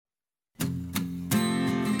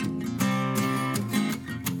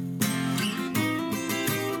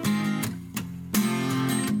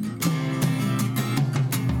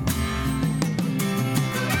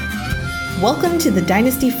Welcome to the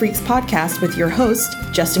Dynasty Freaks podcast with your host,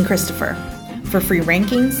 Justin Christopher. For free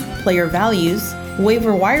rankings, player values,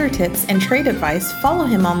 waiver wire tips, and trade advice, follow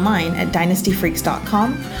him online at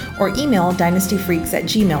dynastyfreaks.com or email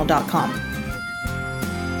dynastyfreaks@gmail.com.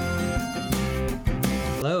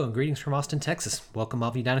 Hello and greetings from Austin, Texas. Welcome all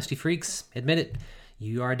of you Dynasty Freaks. Admit it,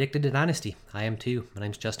 you are addicted to Dynasty. I am too. My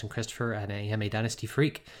name's Justin Christopher and I am a Dynasty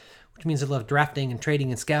Freak, which means I love drafting and trading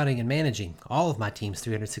and scouting and managing all of my teams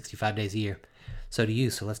 365 days a year. So do you.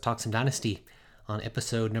 So let's talk some Dynasty. On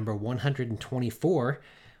episode number 124,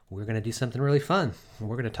 we're going to do something really fun.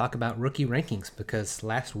 We're going to talk about rookie rankings because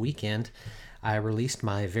last weekend I released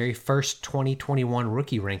my very first 2021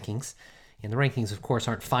 rookie rankings. And the rankings, of course,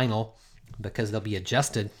 aren't final because they'll be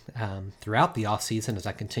adjusted throughout the offseason as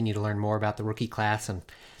I continue to learn more about the rookie class. And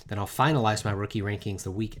then I'll finalize my rookie rankings the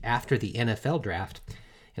week after the NFL draft.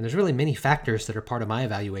 And there's really many factors that are part of my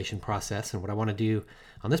evaluation process. And what I want to do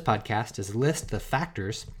on this podcast is list the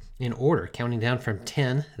factors in order, counting down from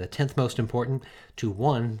 10, the 10th most important, to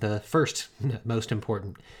 1, the first most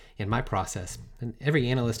important in my process. And every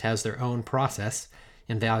analyst has their own process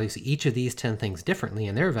and values each of these 10 things differently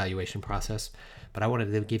in their evaluation process. But I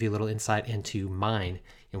wanted to give you a little insight into mine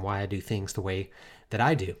and why I do things the way that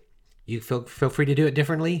I do. You feel free to do it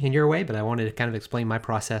differently in your way, but I wanted to kind of explain my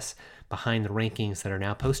process behind the rankings that are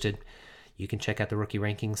now posted. You can check out the rookie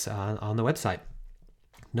rankings on the website.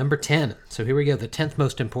 Number 10. So here we go. The 10th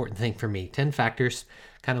most important thing for me. 10 factors,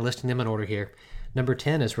 kind of listing them in order here. Number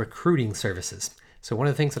 10 is recruiting services. So one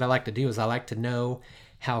of the things that I like to do is I like to know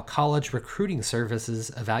how college recruiting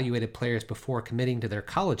services evaluated players before committing to their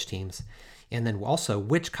college teams, and then also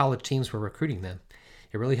which college teams were recruiting them.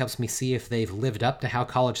 It really helps me see if they've lived up to how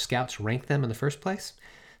college scouts rank them in the first place.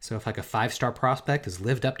 So if like a 5-star prospect has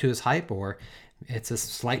lived up to his hype, or it's a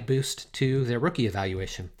slight boost to their rookie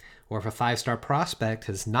evaluation, or if a 5-star prospect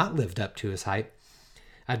has not lived up to his hype,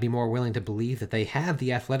 I'd be more willing to believe that they have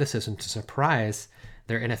the athleticism to surprise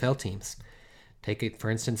their NFL teams. Take it, for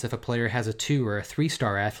instance, if a player has a 2 or a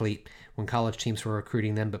 3-star athlete when college teams were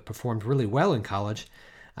recruiting them but performed really well in college,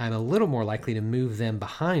 I'm a little more likely to move them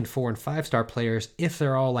behind 4 and 5-star players if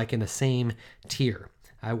they're all like in the same tier.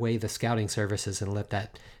 I weigh the scouting services and let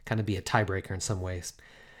that kind of be a tiebreaker in some ways.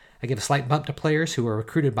 I give a slight bump to players who are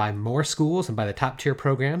recruited by more schools and by the top tier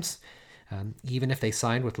programs, even if they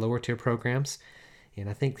signed with lower tier programs. And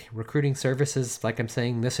I think recruiting services, like I'm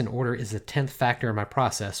saying this in order, is the 10th factor in my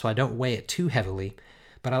process, so I don't weigh it too heavily.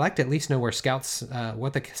 But I like to at least know where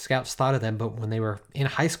what the scouts thought of them but when they were in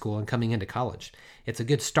high school and coming into college. It's a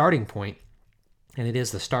good starting point, and it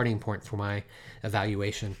is the starting point for my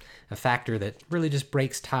evaluation, a factor that really just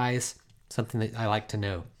breaks ties, something that I like to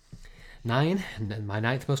know. 9, my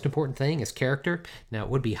 9th most important thing is character. Now, it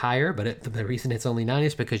would be higher, but the reason it's only 9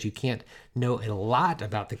 is because you can't know a lot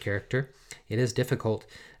about the character. It is difficult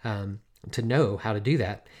to know how to do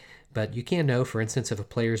that. But you can know, for instance, if a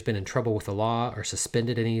player's been in trouble with the law or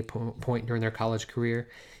suspended at any point during their college career.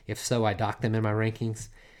 If so, I dock them in my rankings.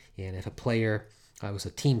 And if a player was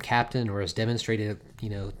a team captain or has demonstrated,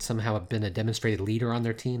 somehow been a demonstrated leader on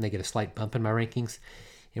their team, they get a slight bump in my rankings.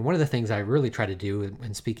 And one of the things I really try to do,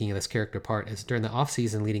 and speaking of this character part, is during the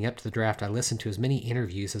offseason leading up to the draft, I listen to as many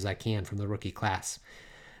interviews as I can from the rookie class.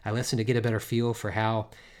 I listen to get a better feel for how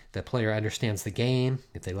the player understands the game,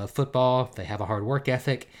 if they love football, if they have a hard work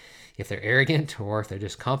ethic, if they're arrogant or if they're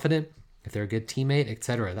just confident, if they're a good teammate,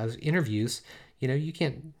 etc. Those interviews,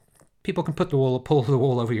 people can pull the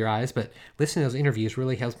wool over your eyes, but listening to those interviews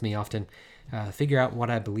really helps me often figure out what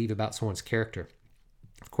I believe about someone's character.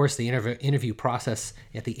 Of course, the interview process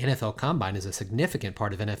at the NFL Combine is a significant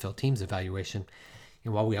part of NFL teams' evaluation.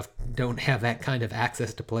 And while we don't have that kind of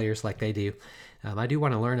access to players like they do, I do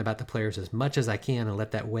want to learn about the players as much as I can and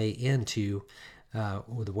let that weigh into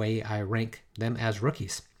the way I rank them as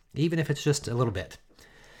rookies, even if it's just a little bit.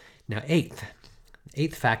 Now, eighth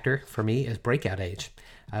factor for me is breakout age.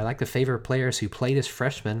 I like to favor players who played as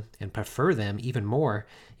freshmen and prefer them even more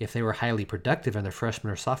if they were highly productive in their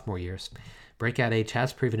freshman or sophomore years. Breakout age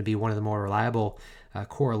has proven to be one of the more reliable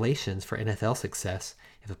correlations for NFL success.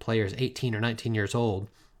 If a player is 18 or 19 years old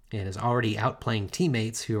and is already outplaying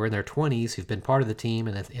teammates who are in their 20s, who've been part of the team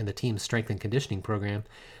and the team's strength and conditioning program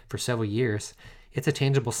for several years, it's a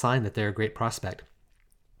tangible sign that they're a great prospect.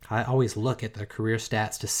 I always look at their career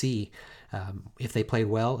stats to see if they played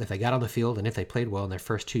well, if they got on the field, and if they played well in their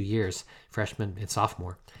first 2 years, freshman and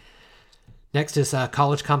sophomore. Next is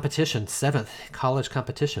college competition. 7th, college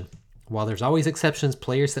competition. While there's always exceptions,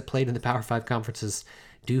 players that played in the Power 5 conferences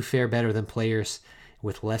do fare better than players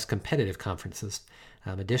with less competitive conferences.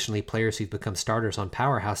 Additionally, players who've become starters on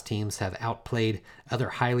powerhouse teams have outplayed other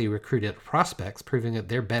highly recruited prospects, proving that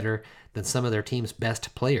they're better than some of their team's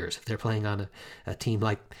best players. If they're playing on a team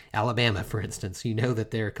like Alabama, for instance, you know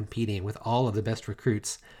that they're competing with all of the best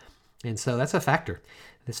recruits. And so that's a factor.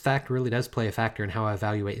 This fact really does play a factor in how I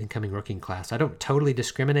evaluate incoming rookie class. I don't totally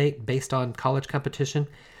discriminate based on college competition.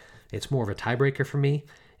 It's more of a tiebreaker for me,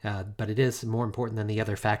 but it is more important than the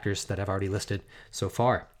other factors that I've already listed so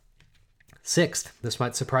far. Sixth, this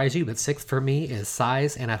might surprise you, but sixth for me is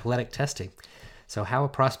size and athletic testing. So how a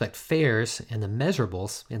prospect fares in the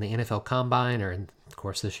measurables in the NFL Combine, or of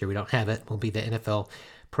course this year we don't have it, will be the NFL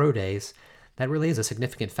Pro Days. That really is a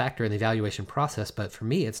significant factor in the evaluation process, but for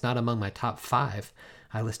me it's not among my top 5.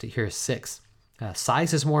 I list it here as 6.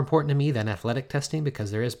 Size is more important to me than athletic testing because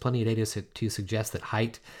there is plenty of data to suggest that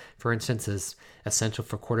height, for instance, is essential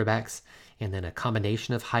for quarterbacks, and then a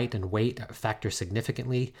combination of height and weight factors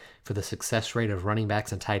significantly for the success rate of running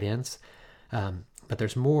backs and tight ends. But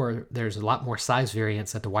there's a lot more size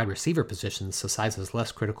variance at the wide receiver positions, so size is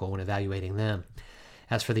less critical when evaluating them.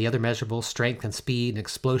 As for the other measurables, strength and speed and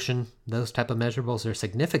explosion, those type of measurables are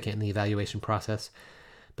significant in the evaluation process,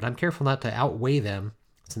 but I'm careful not to outweigh them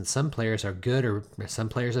since some players are good or some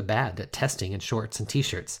players are bad at testing in shorts and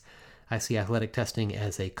t-shirts. I see athletic testing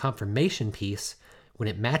as a confirmation piece when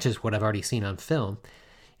it matches what I've already seen on film.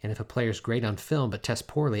 And if a player is great on film but tests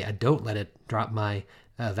poorly, I don't let it drop my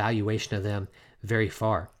evaluation of them very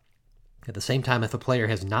far. At the same time, if a player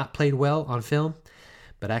has not played well on film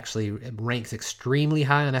but actually ranks extremely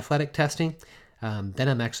high on athletic testing, then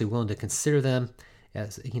I'm actually willing to consider them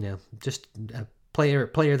as, just a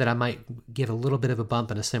player that I might give a little bit of a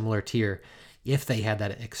bump in a similar tier if they had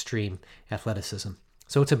that extreme athleticism.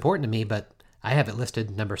 So it's important to me, but I have it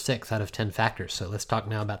listed number 6 out of 10 factors. So let's talk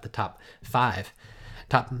now about the top 5.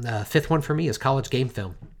 Fifth one for me is college game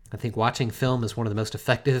film. I think watching film is one of the most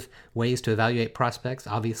effective ways to evaluate prospects,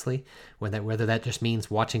 obviously, whether that just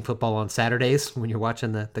means watching football on Saturdays when you're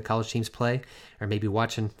watching the college teams play, or maybe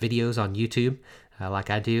watching videos on YouTube like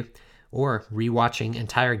I do, or rewatching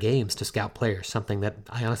entire games to scout players, something that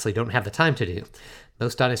I honestly don't have the time to do.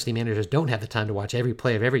 Most dynasty managers don't have the time to watch every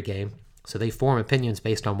play of every game, so they form opinions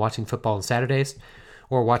based on watching football on Saturdays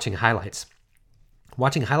or watching highlights.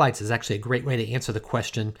 Watching highlights is actually a great way to answer the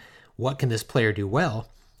question, what can this player do well?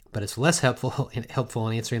 But it's less helpful in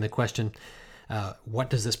answering the question, what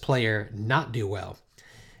does this player not do well?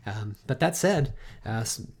 But that said,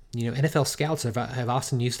 NFL scouts have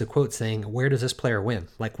often used the quote saying, where does this player win?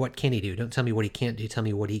 Like, what can he do? Don't tell me what he can't do. Tell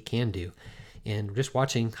me what he can do. And just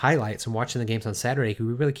watching highlights and watching the games on Saturday,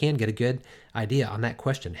 we really can get a good idea on that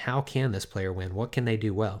question. How can this player win? What can they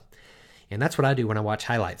do well? And that's what I do when I watch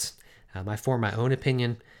highlights. I form my own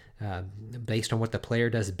opinion based on what the player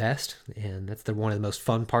does best, and that's one of the most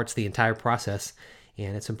fun parts of the entire process,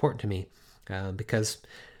 and it's important to me because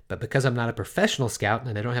I'm not a professional scout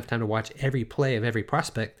and I don't have time to watch every play of every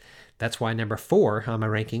prospect. That's why number 4 on my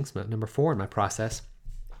rankings, number 4 in my process,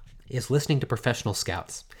 is listening to professional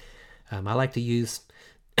scouts. I like to use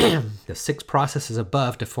the 6 processes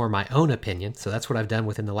above to form my own opinion, so that's what I've done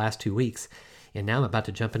within the last 2 weeks, and now I'm about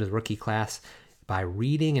to jump into the rookie class by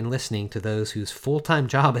reading and listening to those whose full-time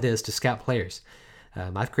job it is to scout players.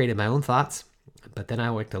 I've created my own thoughts, but then I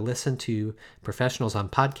like to listen to professionals on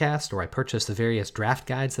podcasts, or I purchase the various draft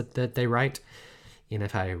guides that they write. And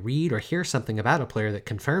if I read or hear something about a player that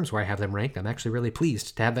confirms where I have them ranked, I'm actually really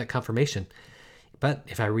pleased to have that confirmation. But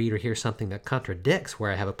if I read or hear something that contradicts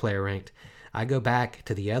where I have a player ranked, I go back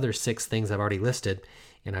to the other 6 things I've already listed,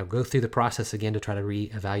 and I'll go through the process again to try to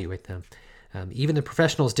reevaluate them. Even the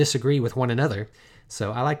professionals disagree with one another,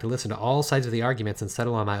 so I like to listen to all sides of the arguments and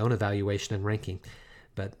settle on my own evaluation and ranking.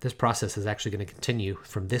 But this process is actually going to continue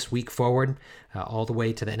from this week forward all the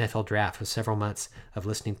way to the NFL draft, with several months of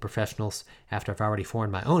listening to professionals after I've already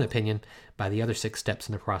formed my own opinion by the other 6 steps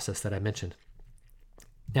in the process that I mentioned.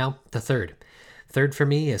 Now, the third. Third for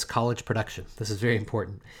me is college production. This is very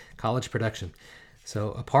important. College production.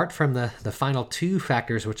 So apart from the final 2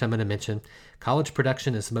 factors, which I'm going to mention, college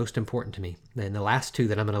production is most important to me. And the last 2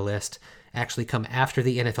 that I'm going to list actually come after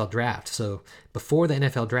the NFL draft. So before the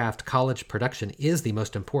NFL draft, college production is the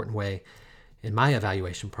most important way in my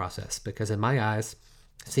evaluation process, because in my eyes,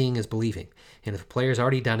 seeing is believing. And if a player's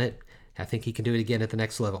already done it, I think he can do it again at the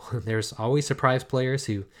next level. There's always surprise players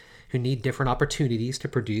who need different opportunities to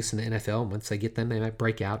produce in the NFL. And once they get them, they might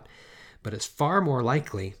break out. But it's far more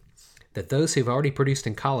likely that those who've already produced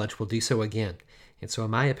in college will do so again. And so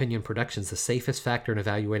in my opinion, production is the safest factor in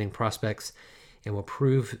evaluating prospects and will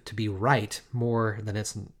prove to be right more than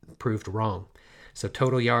it's proved wrong. So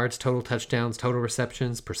total yards, total touchdowns, total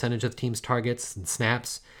receptions, percentage of the team's targets and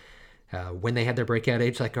snaps, when they had their breakout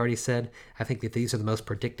age, like I already said. I think that these are the most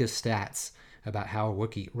predictive stats about how a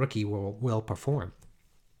rookie will perform.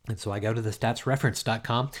 And so I go to the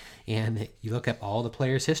statsreference.com and you look up all the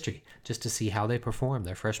players' history just to see how they perform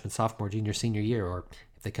their freshman, sophomore, junior, senior year, or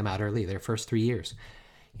if they come out early, their first 3 years.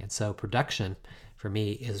 And so production for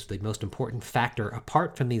me is the most important factor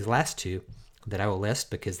apart from these last two that I will list,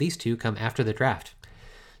 because these two come after the draft.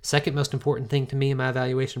 Second most important thing to me in my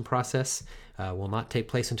evaluation process will not take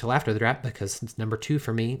place until after the draft, because number 2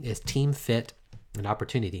 for me is team fit and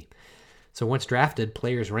opportunity. So once drafted,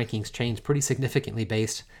 players' rankings change pretty significantly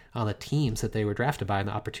based on the teams that they were drafted by and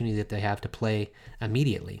the opportunity that they have to play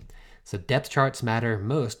immediately. So depth charts matter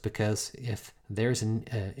most, because if there's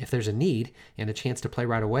a need and a chance to play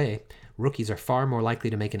right away, rookies are far more likely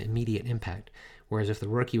to make an immediate impact. Whereas if the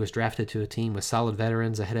rookie was drafted to a team with solid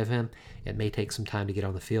veterans ahead of him, it may take some time to get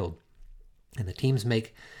on the field. And the teams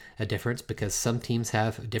make a difference because some teams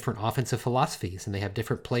have different offensive philosophies and they have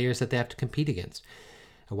different players that they have to compete against.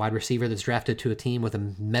 A wide receiver that's drafted to a team with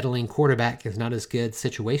a meddling quarterback is not as good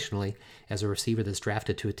situationally as a receiver that's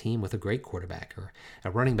drafted to a team with a great quarterback, or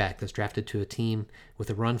a running back that's drafted to a team with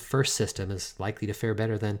a run-first system is likely to fare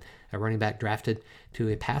better than a running back drafted to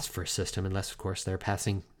a pass-first system, unless, of course, they're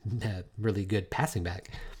passing really good passing back.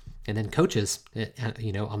 And then coaches,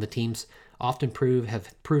 on the teams often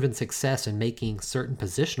have proven success in making certain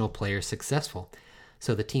positional players successful.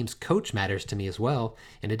 So the team's coach matters to me as well,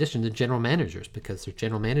 in addition to general managers, because their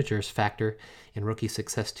general managers factor in rookie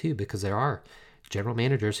success too, because there are general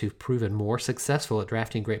managers who've proven more successful at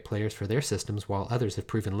drafting great players for their systems, while others have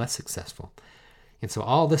proven less successful. And so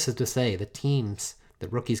all this is to say the teams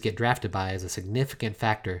that rookies get drafted by is a significant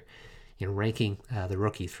factor in ranking the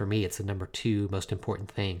rookies. For me, it's the number 2 most important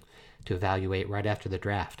thing to evaluate right after the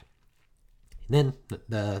draft. And then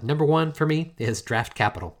the number 1 for me is draft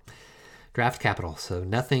capital. Draft capital. So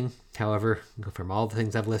nothing, however, from all the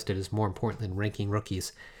things I've listed, is more important than ranking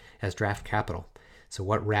rookies as draft capital. So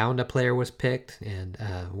what round a player was picked and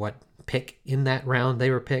what pick in that round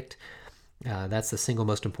they were picked, that's the single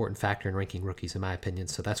most important factor in ranking rookies, in my opinion.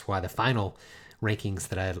 So that's why the final rankings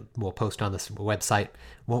that I will post on this website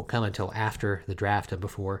won't come until after the draft and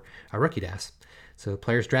before a rookie draft. So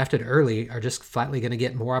players drafted early are just flatly going to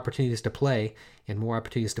get more opportunities to play, and more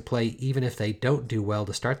opportunities to play even if they don't do well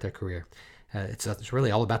to start their career. It's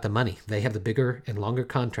really all about the money. They have the bigger and longer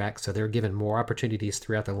contracts, so they're given more opportunities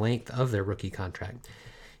throughout the length of their rookie contract.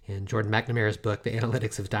 And Jordan McNamara's book, The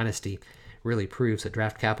Analytics of Dynasty, really proves that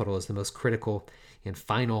draft capital is the most critical and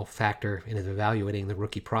final factor in evaluating the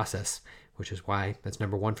rookie process, which is why that's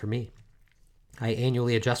number 1 for me. I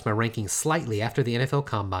annually adjust my rankings slightly after the NFL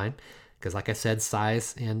Combine, because like I said,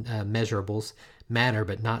 size and measurables matter,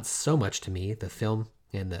 but not so much to me. The film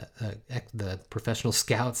and the professional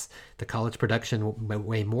scouts, the college production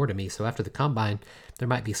weigh more to me. So after the Combine, there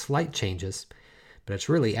might be slight changes, but it's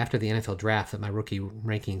really after the NFL Draft that my rookie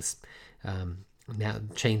rankings now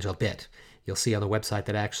change a bit. You'll see on the website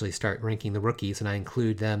that I actually start ranking the rookies, and I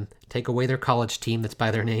include them, take away their college team that's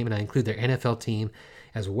by their name, and I include their NFL team,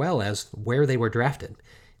 as well as where they were drafted,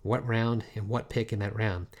 what round and what pick in that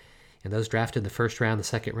round. And those drafted in the first round, the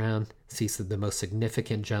second round, see the most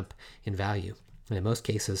significant jump in value. And in most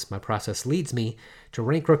cases, my process leads me to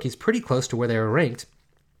rank rookies pretty close to where they were ranked.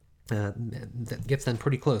 That gets them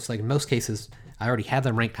pretty close. Like in most cases, I already have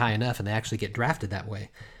them ranked high enough and they actually get drafted that way.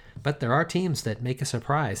 But there are teams that make a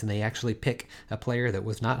surprise and they actually pick a player that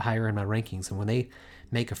was not higher in my rankings. And when they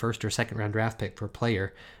make a first or second round draft pick for a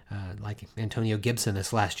player, like Antonio Gibson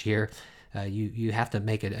this last year, you have to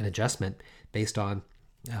make an adjustment based on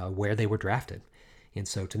where they were drafted. And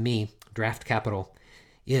so to me, draft capital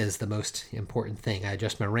is the most important thing. I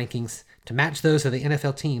adjust my rankings to match those of the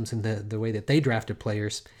NFL teams and the way that they drafted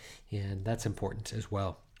players, and that's important as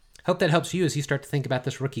well. Hope that helps you as you start to think about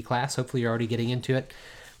this rookie class. Hopefully you're already getting into it,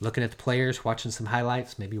 looking at the players, watching some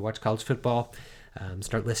highlights, maybe watch college football,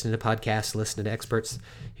 start listening to podcasts, listening to experts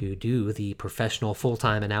who do the professional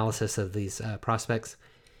full-time analysis of these prospects,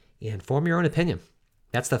 and form your own opinion.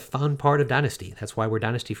 That's the fun part of Dynasty. That's why we're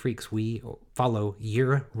Dynasty Freaks. We follow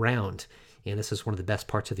year-round, and this is one of the best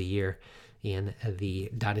parts of the year in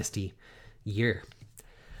the Dynasty year.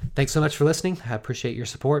 Thanks so much for listening. I appreciate your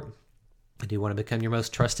support. I do want to become your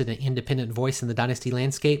most trusted and independent voice in the Dynasty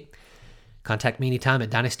landscape. Contact me anytime at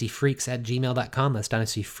dynastyfreaks@gmail.com. That's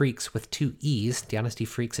dynastyfreaks with 2 E's,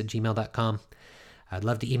 dynastyfreaks@gmail.com. I'd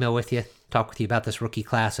love to email with you, talk with you about this rookie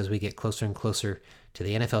class as we get closer and closer to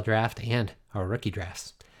the NFL draft and our rookie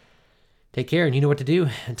drafts. Take care, and you know what to do.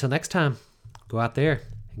 Until next time, go out there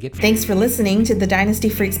and get... Thanks for listening to the Dynasty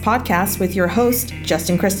Freaks podcast with your host,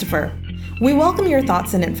 Justin Christopher. We welcome your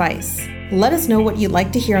thoughts and advice. Let us know what you'd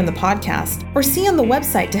like to hear on the podcast or see on the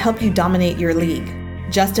website to help you dominate your league.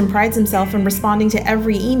 Justin prides himself in responding to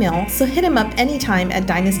every email, so hit him up anytime at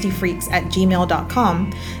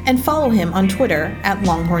dynastyfreaks@gmail.com and follow him on Twitter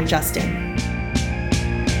 @LonghornJustin.